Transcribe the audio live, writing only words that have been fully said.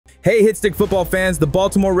Hey Hitstick football fans, the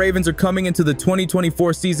Baltimore Ravens are coming into the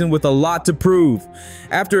 2024 season with a lot to prove.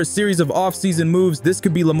 After a series of off-season moves, this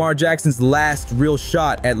could be Lamar Jackson's last real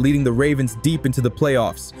shot at leading the Ravens deep into the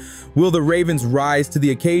playoffs. Will the Ravens rise to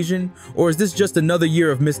the occasion, or is this just another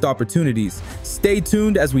year of missed opportunities? Stay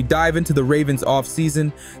tuned as we dive into the Ravens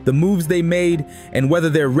off-season, the moves they made, and whether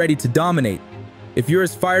they're ready to dominate. If you're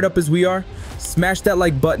as fired up as we are, smash that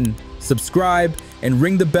like button, subscribe, and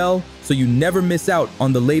ring the bell so you never miss out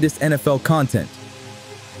on the latest NFL content.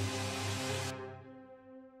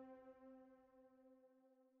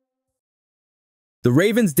 The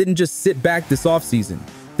Ravens didn't just sit back this offseason.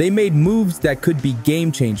 They made moves that could be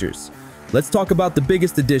game changers. Let's talk about the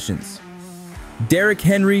biggest additions. Derrick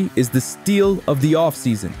Henry is the steal of the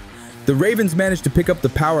offseason. The Ravens managed to pick up the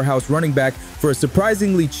powerhouse running back for a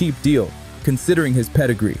surprisingly cheap deal, considering his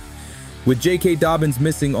pedigree. With J.K. Dobbins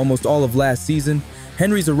missing almost all of last season,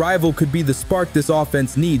 Henry's arrival could be the spark this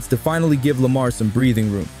offense needs to finally give Lamar some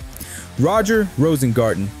breathing room. Roger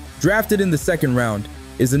Rosengarten, drafted in the second round,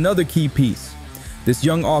 is another key piece. This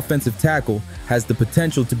young offensive tackle has the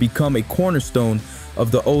potential to become a cornerstone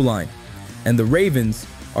of the O-line, and the Ravens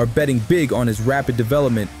are betting big on his rapid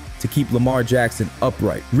development to keep Lamar Jackson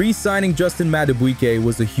upright. Re-signing Justin Madubuike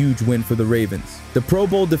was a huge win for the Ravens. The Pro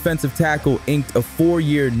Bowl defensive tackle inked a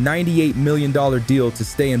 4-year, $98 million deal to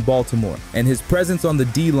stay in Baltimore, and his presence on the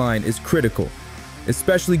D-line is critical,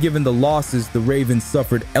 especially given the losses the Ravens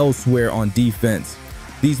suffered elsewhere on defense.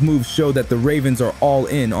 These moves show that the Ravens are all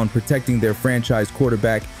in on protecting their franchise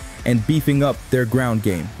quarterback and beefing up their ground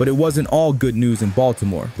game. But it wasn't all good news in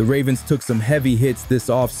Baltimore. The Ravens took some heavy hits this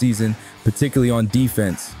offseason, particularly on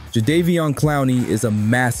defense. Jadeveon Clowney is a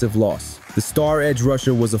massive loss. The star edge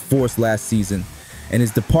rusher was a force last season, and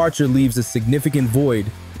his departure leaves a significant void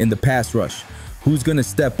in the pass rush. Who's going to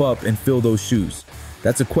step up and fill those shoes?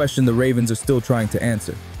 That's a question the Ravens are still trying to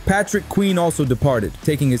answer. Patrick Queen also departed,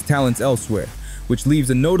 taking his talents elsewhere, which leaves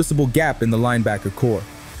a noticeable gap in the linebacker core.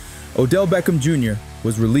 Odell Beckham Jr.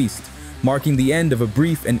 was released, marking the end of a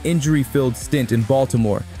brief and injury-filled stint in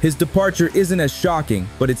Baltimore. His departure isn't as shocking,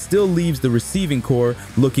 but it still leaves the receiving core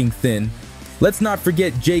looking thin. Let's not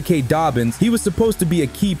forget J.K. Dobbins. He was supposed to be a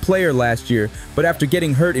key player last year, but after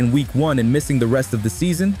getting hurt in Week 1 and missing the rest of the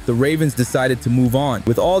season, the Ravens decided to move on.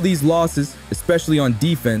 With all these losses, especially on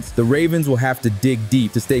defense, the Ravens will have to dig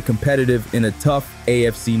deep to stay competitive in a tough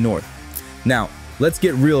AFC North. Now, let's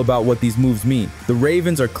get real about what these moves mean. The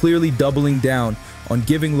Ravens are clearly doubling down on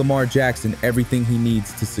giving Lamar Jackson everything he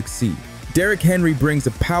needs to succeed. Derrick Henry brings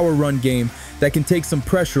a power run game that can take some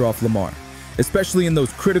pressure off Lamar, especially in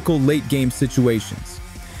those critical late game situations.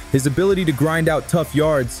 His ability to grind out tough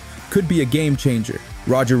yards could be a game changer.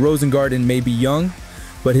 Roger Rosengarten may be young,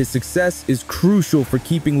 but his success is crucial for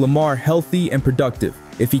keeping Lamar healthy and productive.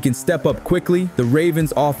 If he can step up quickly, the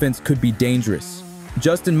Ravens' offense could be dangerous.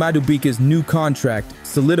 Justin Madubuike's new contract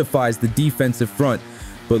solidifies the defensive front,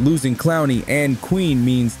 but losing Clowney and Queen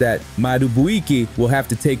means that Madubuike will have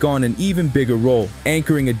to take on an even bigger role,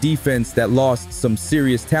 anchoring a defense that lost some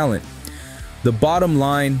serious talent. The bottom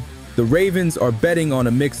line, the Ravens are betting on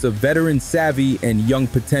a mix of veteran savvy and young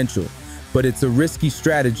potential, but it's a risky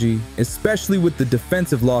strategy, especially with the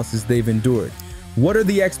defensive losses they've endured. What are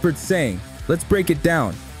the experts saying? Let's break it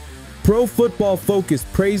down. Pro Football Focus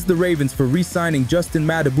praised the Ravens for re-signing Justin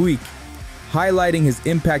Madubuike, highlighting his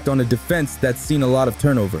impact on a defense that's seen a lot of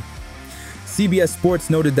turnover. CBS Sports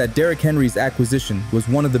noted that Derrick Henry's acquisition was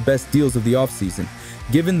one of the best deals of the offseason,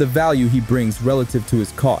 given the value he brings relative to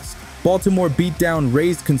his cost. Baltimore beatdown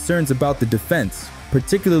raised concerns about the defense,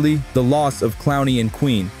 particularly the loss of Clowney and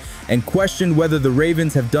Queen, and questioned whether the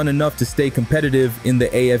Ravens have done enough to stay competitive in the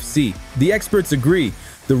AFC. The experts agree.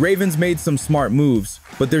 The Ravens made some smart moves,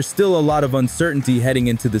 but there's still a lot of uncertainty heading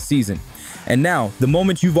into the season. And now, the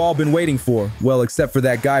moment you've all been waiting for, well, except for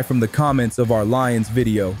that guy from the comments of our Lions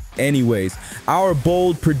video. Anyways, our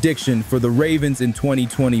bold prediction for the Ravens in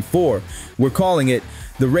 2024. We're calling it,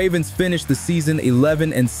 the Ravens finished the season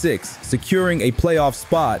 11-6, securing a playoff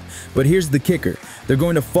spot. But here's the kicker, they're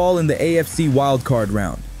going to fall in the AFC wildcard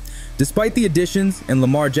round. Despite the additions and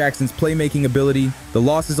Lamar Jackson's playmaking ability, the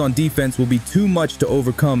losses on defense will be too much to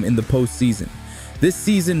overcome in the postseason. This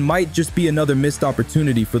season might just be another missed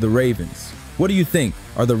opportunity for the Ravens. What do you think?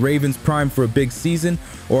 Are the Ravens primed for a big season,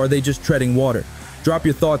 or are they just treading water? Drop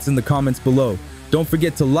your thoughts in the comments below. Don't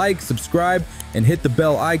forget to like, subscribe, and hit the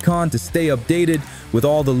bell icon to stay updated with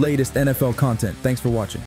all the latest NFL content. Thanks for watching.